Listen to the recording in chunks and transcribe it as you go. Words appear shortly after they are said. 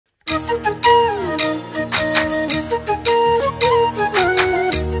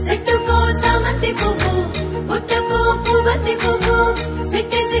సెట్టుకో సామంతి పువ్వు, పుట్టకో పువ్వంతి పువ్వు,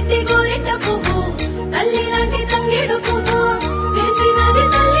 సిట్టి సిట్టి గోరింట పువ్వు, తల్లి లాంటి తంగేడు పువ్వు, విరిసినది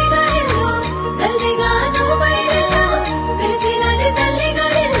తల్లిగా ఇల్లు, జల్దిగా నువ్వు బయలుదేరు, విరిసినది తల్లిగా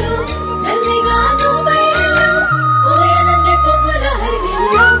ఇల్లు, జల్దిగా నువ్వు బయలుదేరు, పోయనంది పువ్వుల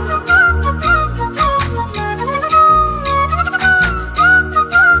హరివిల్లు.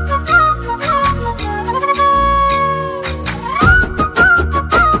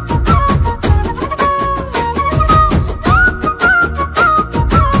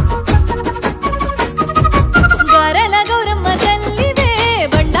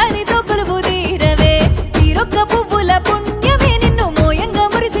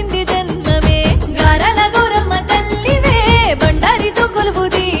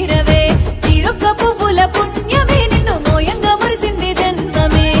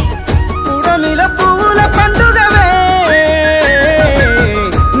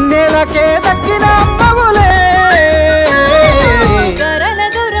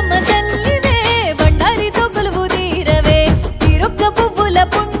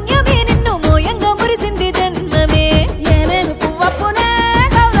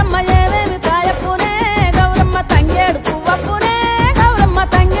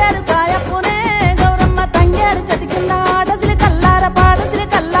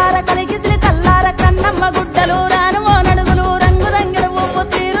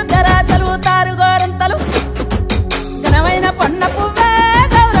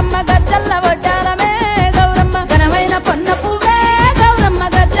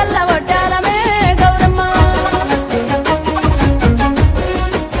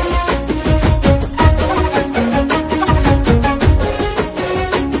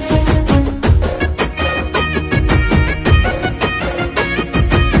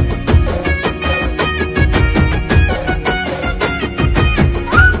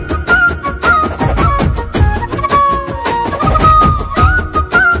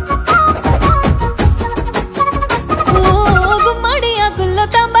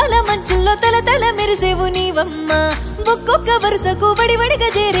 ఒక్కొక్క వరుసకు వడివడిగా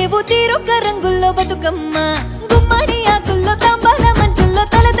చేరేవు తీరొక్క రంగుల్లో బతుకమ్మ, గుమ్మడి ఆకుల్లో తాంబాల మంచుల్లో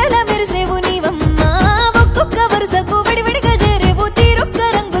తల తల మెరిసేవు నీవమ్మ, ఒక్కొక్క వరుసకు వడివడిగా చేరేవు తీరొక్క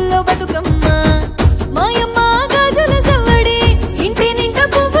రంగుల్లో బతుకమ్మ, మాయమ్మ గాజుల సవ్వడి ఇంటి నిండా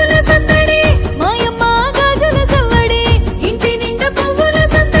పువ్వుల సందడి, మాయమ్మ గాజుల సవ్వడి ఇంటి నిండా పువ్వుల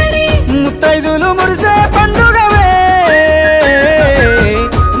సందడి, ముత్తైదులు మురిసే పండుగవే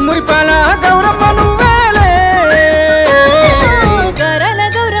మురిపాల గౌరమ్మ నువ్వే,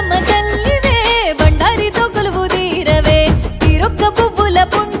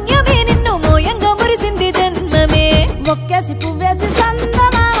 ఒక్కేసి పువ్వేసి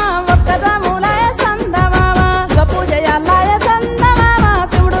సందమామ ఒక్కదా మూలాయ సందమామ, శివ పూజ అల్లాయ సందమామ,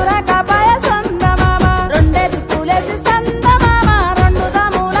 శివుడు రాకాపాయ సందమామ, రెండేసి పూలేసి సందమామ, రెండుదా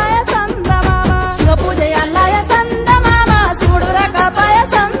మూలాయ సందమామ, శివ పూజ అల్లాయ సందమామ, శివుడు రాకాపాయ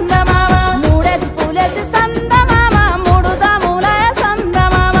సందమామ, మూడేసి పూలేసి సందమామ, మూడుదా మూలాయ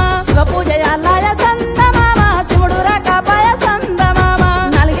సందమామ, శివ పూజ అల్లాయ సందమామ, శివుడు రాకాపాయ సందమామ,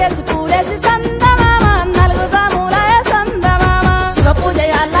 నాలుగేసి పూలేసి సందమామ, నలుగుదా మూలాయ శివ పూజ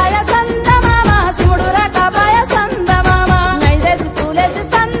అల్లాయ సందమామ, శివుడు రాకాపాయ సందమామ, ఐదేసి పూలేసి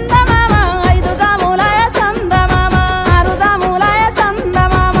సందమామ, ఐదుదా మూలాయ సందమామ, ఆరుదా మూలాయ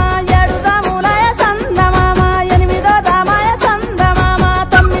సందమామ, ఏడుదా మూలాయ సందమామ, ఎనిమిదో దామాయ సందమామ,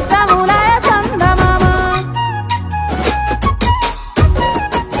 తొమ్మిదా మూలాయ సందమామ.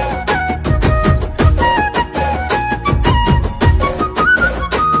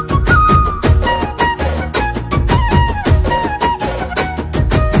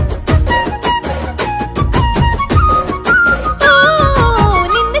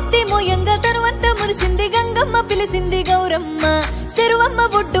 పిలిసింది గౌరమ్మ, చెరువమ్మ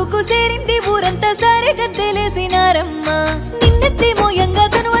ఒడ్డుకు సేరింది ఊరంతా సారే గద్దెలేసినారమ్మ, నిన్నెత్తి మోయంగా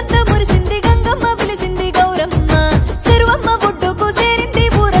తనువంతా మురిసింది గంగమ్మ పిలిసింది గౌరమ్మ, చెరువమ్మ ఒడ్డుకు సేరింది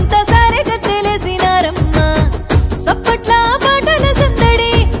ఊరంతా సారే గద్దెలేసినారమ్మ, సప్పట్ల పాటల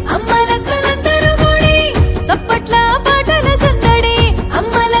సందడి అమ్మలక్కలందరూ కూడి, సప్పట్ల పాటల సందడి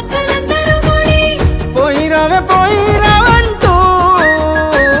అమ్మలక్కలందరూ కూడి, పోయి రావంటూ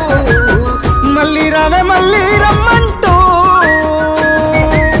మళ్ళీ రావే మళ్ళీ రమ్మంటూ,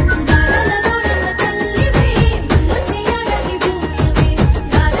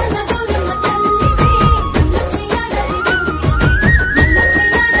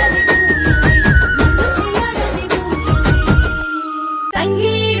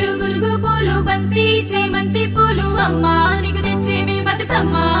 తంగేడు గురుగు పూలు బంతి చేమంతి పూలు అమ్మా నీకు తెచ్చేవి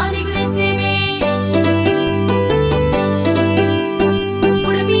బతుకమ్మ, నీకు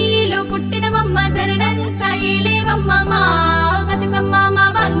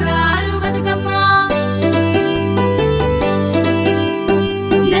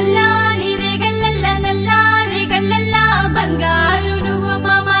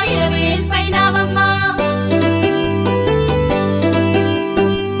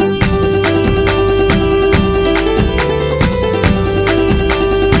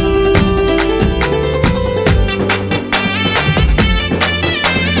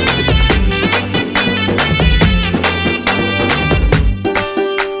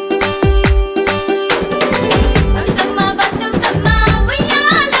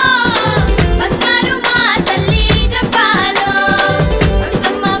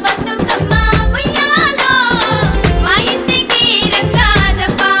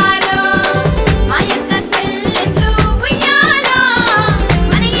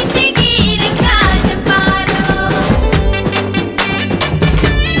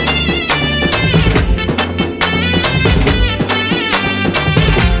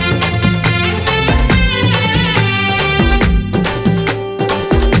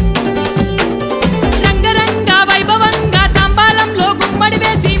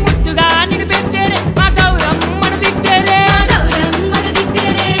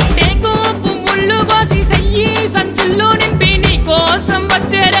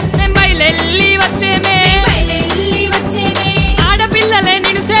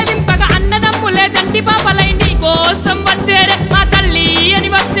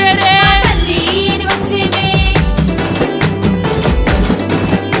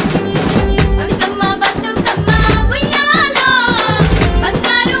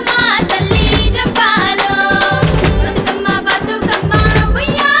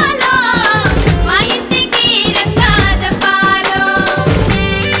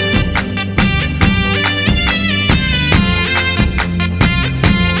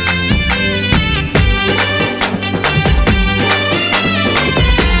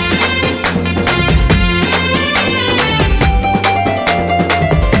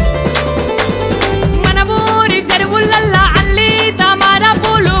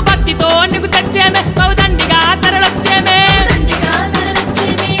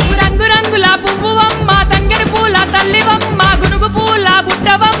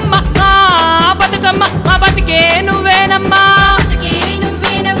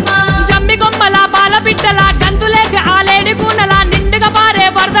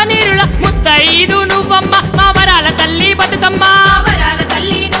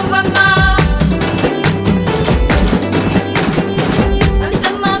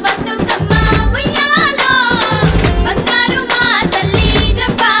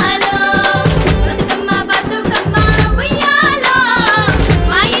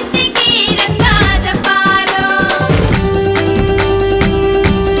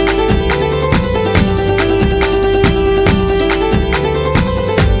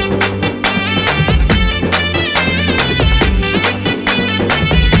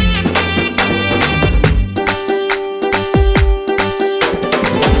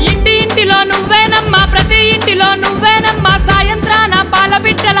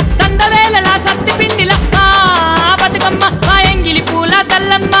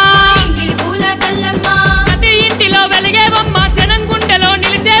తల్లమ్మ ప్రతి ఇంటిలో వెలిగేవమ్మ జనం గుండెలో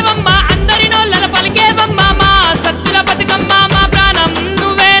నిలిచేవమ్మ అందరి నోళ్ళ పలికేవమ్మ మా సత్తుల బతుకమ్మ మా ప్రాణం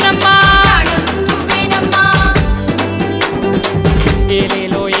నువ్వేనమ్మా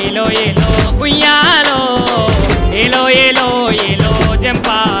ఏలేలో ఏలో ఏలో ఉయ్యాలో ఏలో ఏలో ఏలో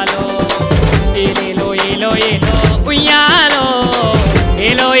జంపాలో ఏలేలో ఏలో ఏలో ఉయ్యాలో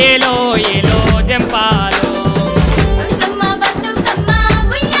ఏలో ఏలో ఏలో జంపాలో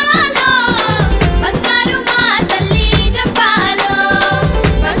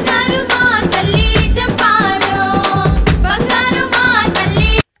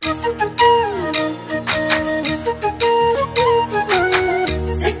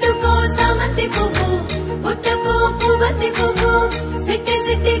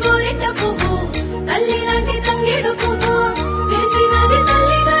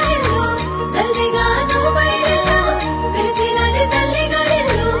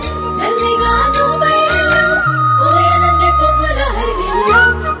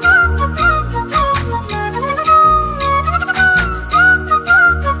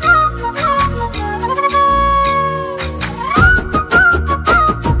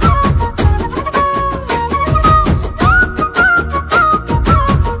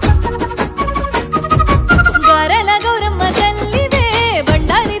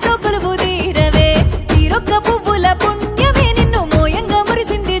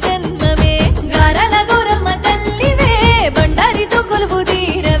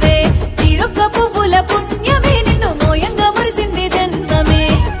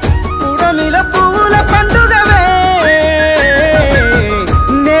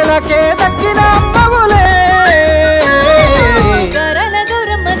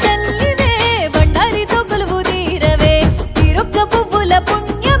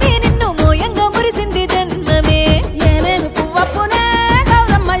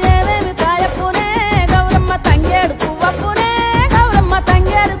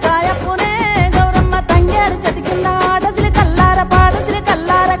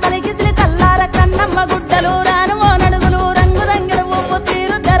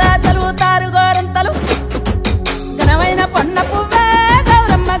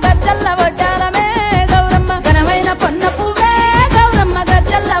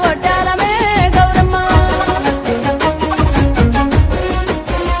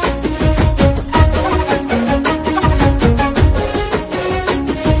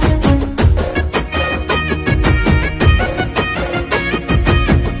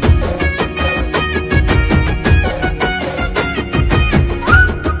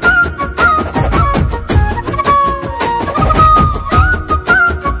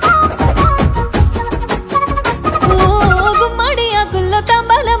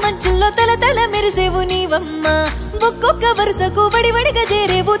ఒక్కొక్క వరుసకు వడివడిగా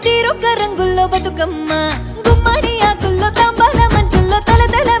చేరేవు తీరొక్క రంగుల్లో బతుకమ్మ గుమ్మడి ఆకుల్లో తాంబాల మంచుల్లో తల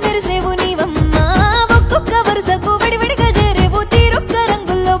తల మెరిసేవు నీవమ్మ ఒక్కొక్క వరుసకు వడివడిగా చేరేవు తీరొక్క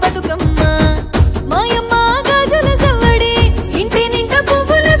రంగుల్లో బతుకమ్మ మాయమ్మ గాజుల సవ్వడి ఇంటి నిండా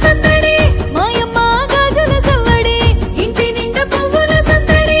పువ్వుల సందడి మాయమ్మ గాజుల సవ్వడి ఇంటి నిండా పువ్వుల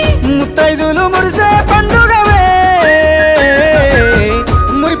సందడి ముత్తైదులు మురిసే పండుగవే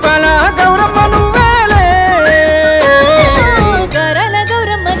మురిపాల గౌరమ్మ నువ్వేలే గరల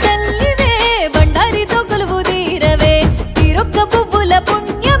గౌరమ్మ తల్లివే బండారితో కొలువు తీరవే తీరొక్క పువ్వుల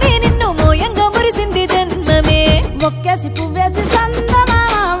పుణ్యమే నిన్ను మోయంగా మురిసింది జన్మమే మొక్కేసి పువ్వేసి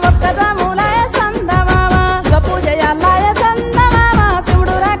సందమామ ఒక్కదాములాయ సందమామ శివ పూజ యాలాయ సందమామ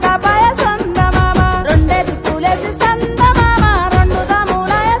శివుడు రాకపాయ సందమామ రెండేసి పూలేసి సందమామ రెండు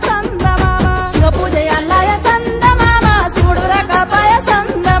దాములాయ సందమామ శివ పూజ యాలాయ సందమామ శివుడు రాకపాయ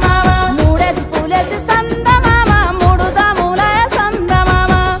సందమామ మూడేసి పూలేసి సందమామ మూడు దాములాయ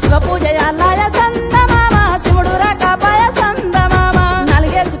సందమామ శివ పూజ యాలాయ సందమామ శివుడు రాకపాయ సందమామ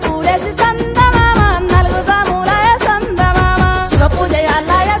నాలుగేసి పూలేసి సందమామ నాలుగు దాములాయ సందమామ శివ పూజ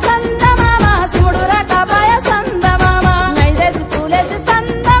యాలాయ సందమామ శివుడు రాకపాయ సందమామ ఐదేసి పూలేసి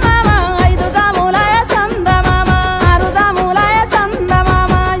సందమామ ఐదు దాములాయ సందమామ ఆరు దాములాయ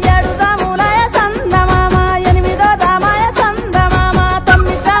సందమామ ఏడు దాములాయ సందమామ ఎనిమిదో దామాయ సందమామ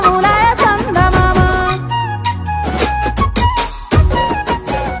తొమ్మిది దాములాయ సందమామ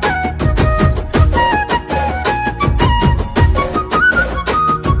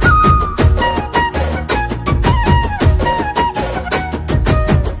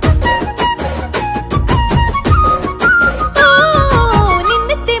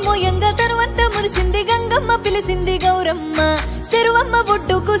నిన్నెత్తి మోయంగా తరువంత మురిసింది గంగమ్మ పిలిసింది గౌరమ్మ చెరువమ్మ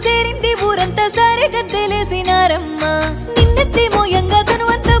ఒడ్డుకు సేరింది ఊరంతా సారే గద్దెలేసినారమ్మ నిన్నెత్తి మోయంగా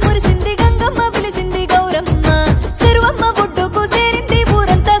తరువంత మురిసింది గంగమ్మ పిలిసింది గౌరమ్మ చెరువమ్మ ఒడ్డుకు సేరింది ఊరంతా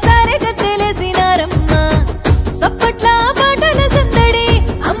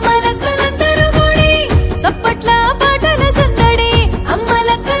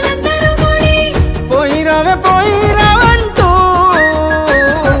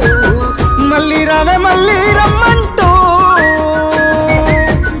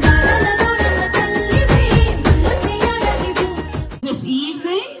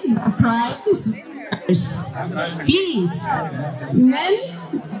Men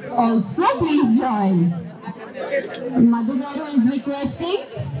also please join. Madhu garu is requesting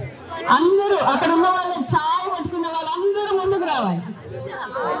andaru akkada unna vallu chai pattukunna vallandaru munduku ravali.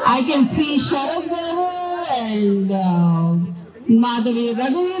 I can see Sharad garu and Madhavi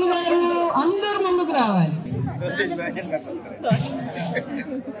Raghuveer garu andaru munduku ravali.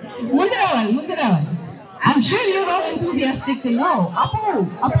 Mundu ravali. I'm sure you're all enthusiastic to know.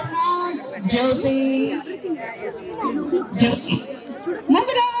 Aparna, Jyoti.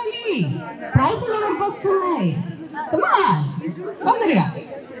 Mundu ravali. Prize lo vastunayi. Come on. Tondaraga.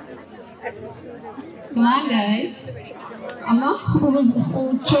 Come on, guys. Amma, who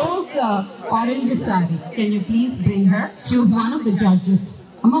chose orange sari? Can you please bring her? She was one of the judges.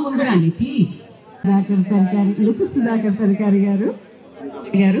 Amma, mundu randi, please. Sudhakar Tarkari garu.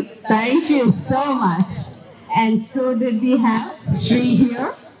 Thank you so much. And so did we have Shri here,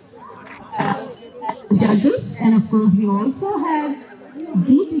 judges, and of course we also had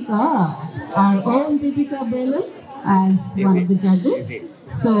Deepika, our own Deepika Belum, as one of the judges.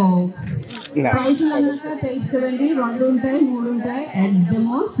 So, prize lanaka telusukondi, 2 untayi, 3 untayi at the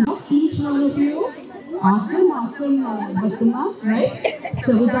most. Now each one of you, awesome, Bathukamma, right? So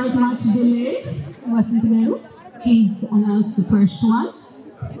without much delay, Vasanthi garu, please announce the first one.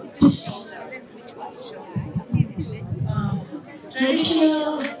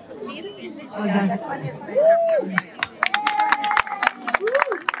 Traditional.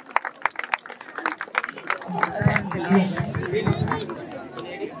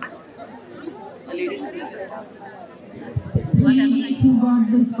 Please, who got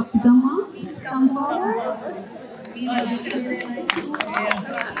this Bathukamma, come forward.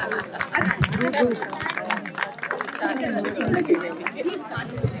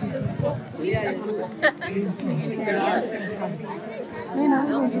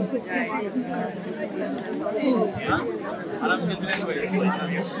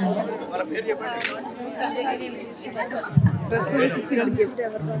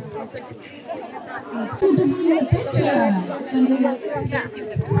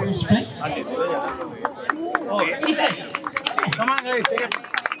 Come on, guys, take it.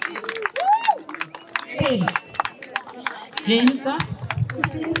 Renuka,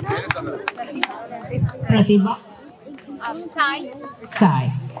 Pratibha, Sai.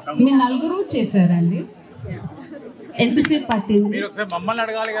 మీ నలుగురు చేశారండి. ఎంతసేపు పట్టింది? మీరు ఒకసారి మమ్మల్ని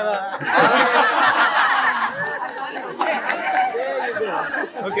అడగాలి కదా.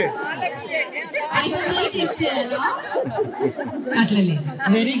 Okay, అట్లా లేదు.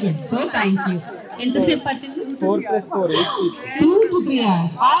 Very good. So thank you. ఎంతసేపు పట్టింది? 4 + 4 2 to 3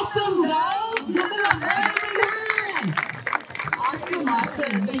 hours. Awesome, guys. Give it a very big hand.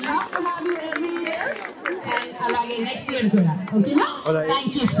 Awesome. We love to have you every year. And alage next year kuda. Okay na?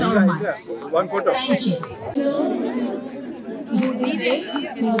 Thank you so much. One photo. Thank you.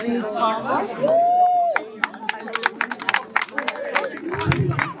 Please forward.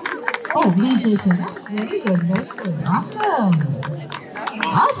 Oh, we just very good. Awesome.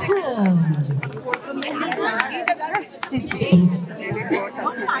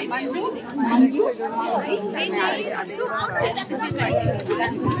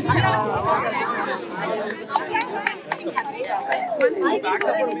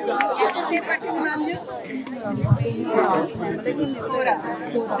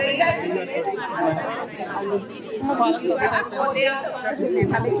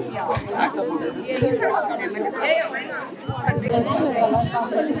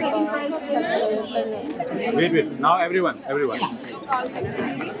 Wait. Now everyone. Everybody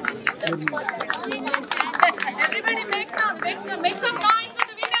make some noise for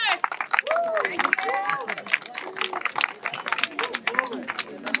the winners.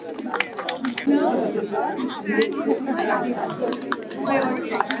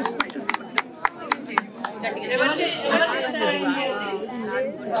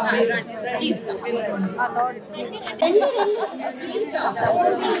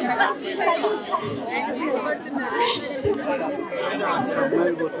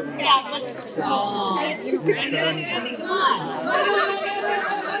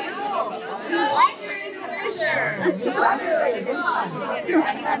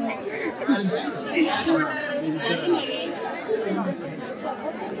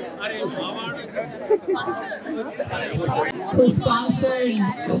 Who sponsored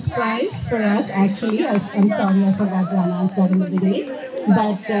this prize for us? Actually, I'm sorry, I forgot to announce that in the beginning.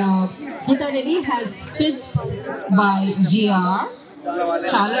 But Hitaredi has fits by GR,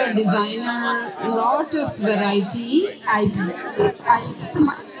 Chala designer, lot of variety.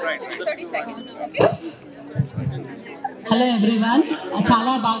 30 seconds. Okay. Hello everyone.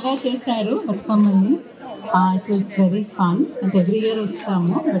 Chala baga chesaru Bathukammani. It was very fun, and every year was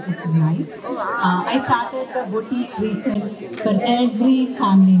summer, but it's nice. I started the boutique recently for every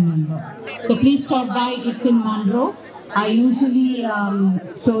family member. So please stop by. It's in Monroe. I usually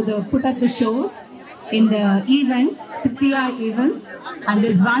put up the shows in the events, Titiya events, and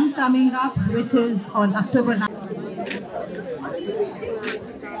there's one coming up which is on October 9th.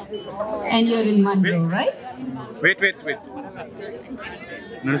 And you're in Monroe, right? Wait.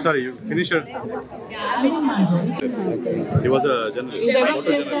 No, sorry, you finish your... I'm in Monroe. He was a journalist.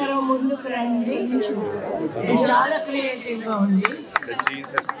 చాలా creative గా ఉంది. The jeans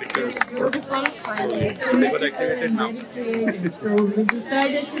has flickered. Beautiful. They got activated now. So we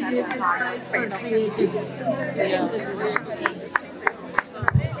decided to give this prize for creative.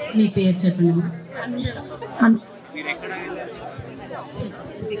 మీ పేరు చెప్పండి.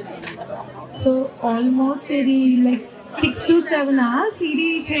 So almost ఇది like 6 to 7 hours ఇది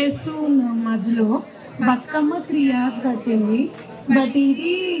చేస్తూ ఉన్నాం. మధ్యలో బతుకమ్మ 3 hours పట్టింది. బట్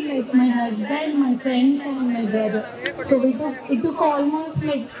ఇది like my husband, my friends and my brother. So it took almost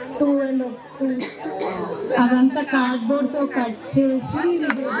like 2.5 అదంతా కార్డ్బోర్డ్తో కట్ చేసి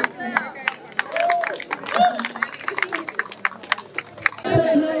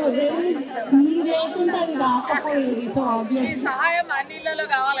మీరు లేకుండా అది రాకపోయేది. సో ఆబ్వియస్లీ సహాయం అన్నిళ్ళలో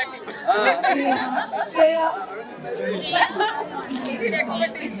కావాలండి.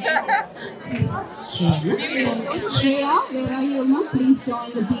 Shreya, where are you now? Please join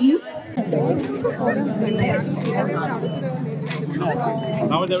the team.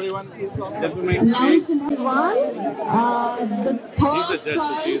 Now is everyone, gentlemen. Now is everyone. The third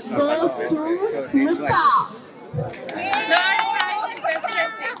prize goes to Smita.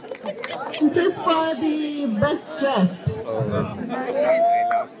 This is for the best dressed.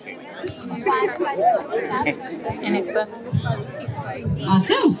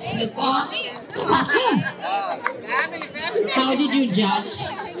 Awesome. Awesome. How did you judge?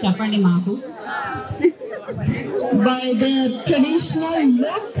 Chapandi Maku. By the traditional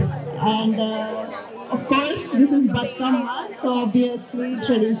look, and of course this is Bathukamma, so obviously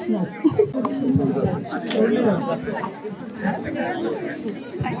traditional.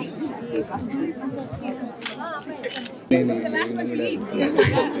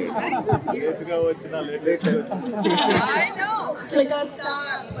 It's like a star,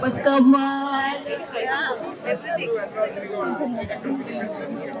 Bathukamma.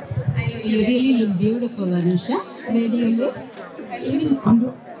 You really look beautiful, Anusha. Where do you look?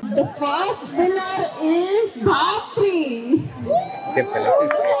 The first winner is Bhatri.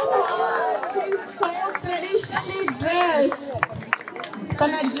 She's so traditionally dressed.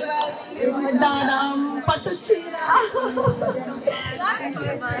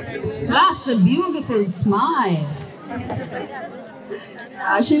 That's a beautiful smile.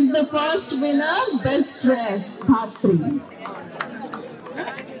 She's the first winner, best dressed, Bhatri.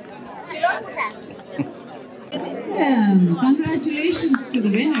 Congratulations to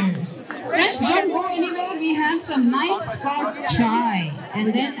the winners. Friends, don't go anywhere. We have some nice hot chai. And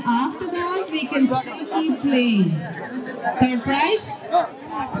then after that, we can still keep playing. Third prize?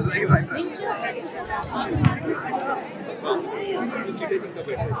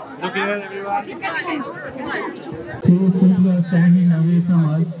 Look here, everyone. Two people are standing away from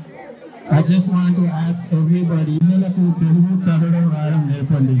us. I just want to ask everybody, పిల్లలకు తెలుగు చదవడం రాయడం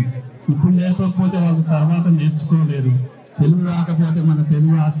నేర్పండి. ఇప్పుడు నేర్పకపోతే వాళ్ళు తర్వాత నేర్చుకోలేరు. తెలుగు రాకపోతే మన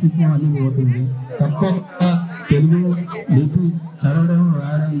తెలుగు అస్తిత్వం అన్ని పోతుంది. తప్పకుండా తెలుగు లిపి చదవడం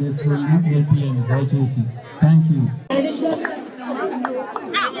రాయడం నేర్పియండి దయచేసి. Thank you.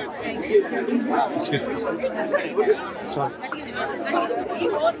 Sorry.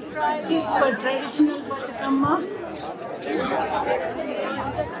 For traditional Bathukamma.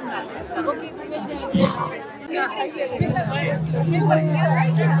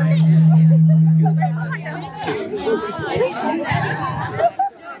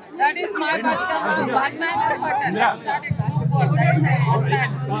 That is my Bathukamma. One man effort. That's not a group work. That is a one man.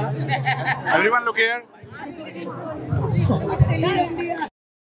 Everyone look here.